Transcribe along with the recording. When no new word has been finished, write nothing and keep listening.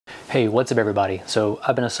Hey, what's up everybody? So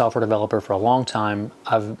I've been a software developer for a long time.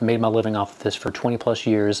 I've made my living off of this for 20 plus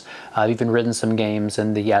years. I've even written some games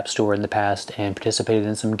in the App Store in the past and participated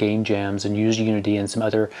in some game jams and used Unity and some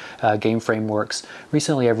other game frameworks.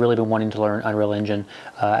 Recently I've really been wanting to learn Unreal Engine,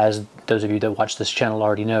 as those of you that watch this channel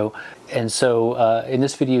already know. And so in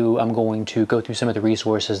this video I'm going to go through some of the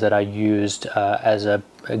resources that I used as a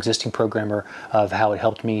existing programmer of how it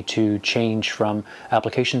helped me to change from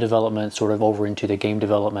application development sort of over into the game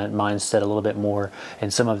development mindset a little bit more,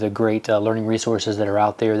 and some of the great learning resources that are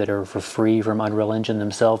out there that are for free from Unreal Engine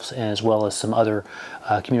themselves, as well as some other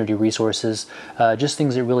community resources. Just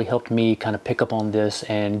things that really helped me kind of pick up on this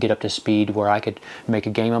and get up to speed where I could make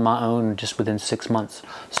a game of my own just within 6 months.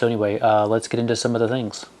 So anyway, let's get into some of the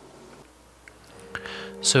things.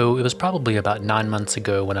 So it was probably about 9 months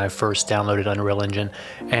ago when I first downloaded Unreal Engine,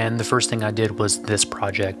 and the first thing I did was this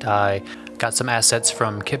project. I got some assets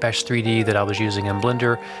from Kitbash 3D that I was using in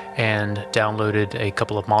Blender and downloaded a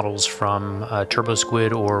couple of models from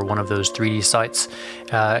TurboSquid or one of those 3D sites,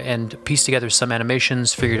 and pieced together some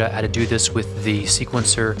animations, figured out how to do this with the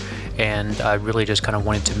sequencer, and I really just kind of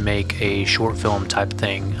wanted to make a short film type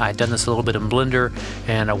thing. I had done this a little bit in Blender,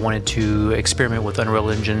 and I wanted to experiment with Unreal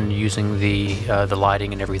Engine using the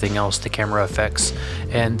lighting and everything else, the camera effects,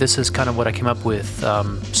 and this is kind of what I came up with.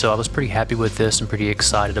 So I was pretty happy with this and pretty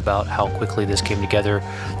excited about how quickly this came together.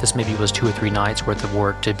 This maybe was 2 or 3 nights worth of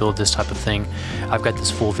work to build this type of thing. I've got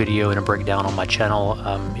this full video and a breakdown on my channel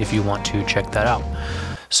if you want to check that out.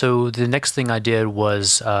 So the next thing I did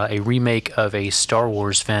was a remake of a Star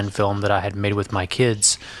Wars fan film that I had made with my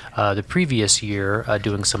kids the previous year,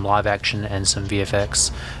 doing some live action and some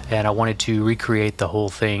VFX, and I wanted to recreate the whole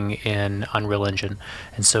thing in Unreal Engine.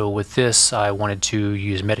 And so with this I wanted to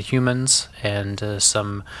use metahumans and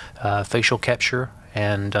some facial capture.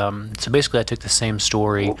 And so basically I took the same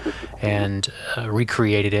story and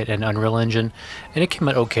recreated it in Unreal Engine, and it came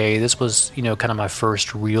out okay. This was, you know, kind of my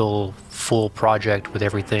first real full project with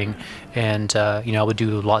everything, and you know, I would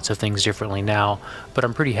do lots of things differently now, but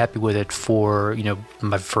I'm pretty happy with it for, you know,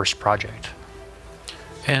 my first project.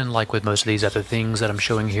 And like with most of these other things that I'm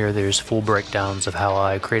showing here, there's full breakdowns of how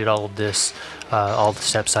I created all of this, all the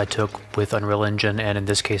steps I took with Unreal Engine, and in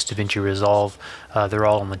this case DaVinci Resolve. They're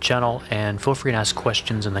all on the channel, and feel free to ask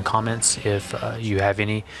questions in the comments if you have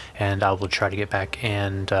any, and I will try to get back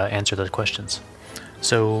and answer those questions.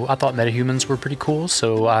 So I thought metahumans were pretty cool,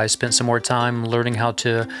 so I spent some more time learning how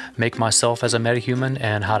to make myself as a metahuman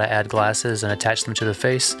and how to add glasses and attach them to the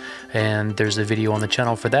face, and there's a video on the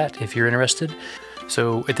channel for that if you're interested.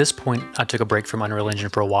 So at this point I took a break from Unreal Engine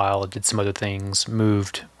for a while, did some other things,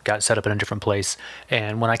 moved, got set up in a different place,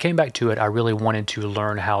 and when I came back to it I really wanted to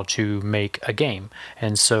learn how to make a game.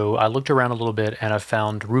 And so I looked around a little bit and I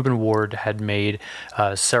found Ruben Ward had made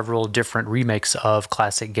several different remakes of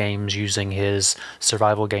classic games using his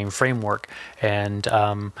survival game framework, and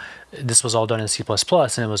this was all done in C++,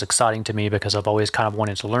 and it was exciting to me because I've always kind of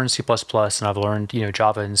wanted to learn C++, and I've learned, you know,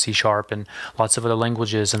 Java and C# and lots of other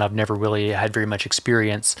languages, and I've never really had very much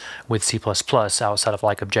experience with C++ outside of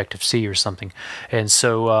like Objective-C or something. And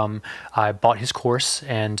so I bought his course,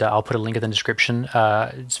 and I'll put a link in the description.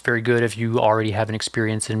 It's very good if you already have an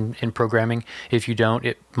experience in programming. If you don't,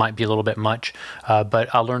 it might be a little bit much,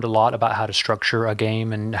 but I learned a lot about how to structure a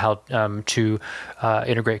game and how to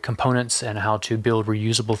integrate components and how to build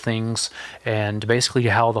reusable things, and basically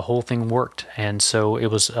how the whole thing worked. And so it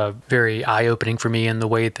was very eye-opening for me in the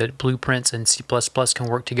way that blueprints and C++ can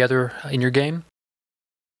work together in your game.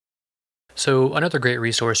 So another great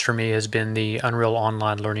resource for me has been the Unreal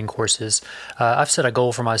Online learning courses. I've set a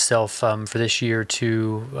goal for myself for this year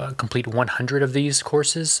to complete 100 of these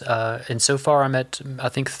courses, and so far I'm at, I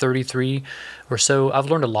think, 33 or so.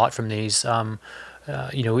 I've learned a lot from these.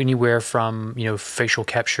 You know, anywhere from, you know, facial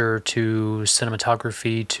capture to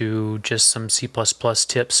cinematography to just some C++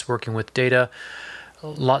 tips working with data.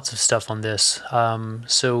 Lots of stuff on this.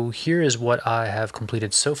 So here is what I have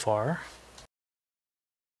completed so far.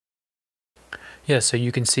 Yeah, so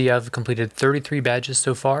you can see I've completed 33 badges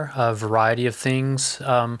so far, a variety of things.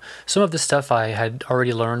 Some of the stuff I had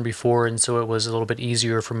already learned before, and so it was a little bit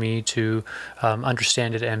easier for me to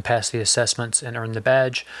understand it and pass the assessments and earn the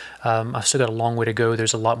badge. I've still got a long way to go.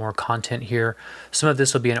 There's a lot more content here. Some of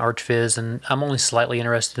this will be in ArchViz, and I'm only slightly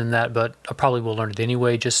interested in that, but I probably will learn it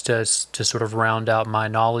anyway just to sort of round out my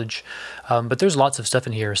knowledge. But there's lots of stuff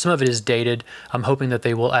in here. Some of it is dated. I'm hoping that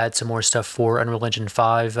they will add some more stuff for Unreal Engine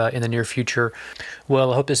 5 in the near future.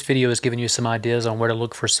 Well, I hope this video has given you some ideas on where to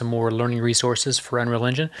look for some more learning resources for Unreal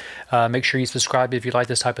Engine. Make sure you subscribe if you like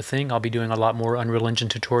this type of thing. I'll be doing a lot more Unreal Engine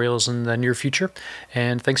tutorials in the near future.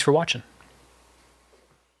 And thanks for watching.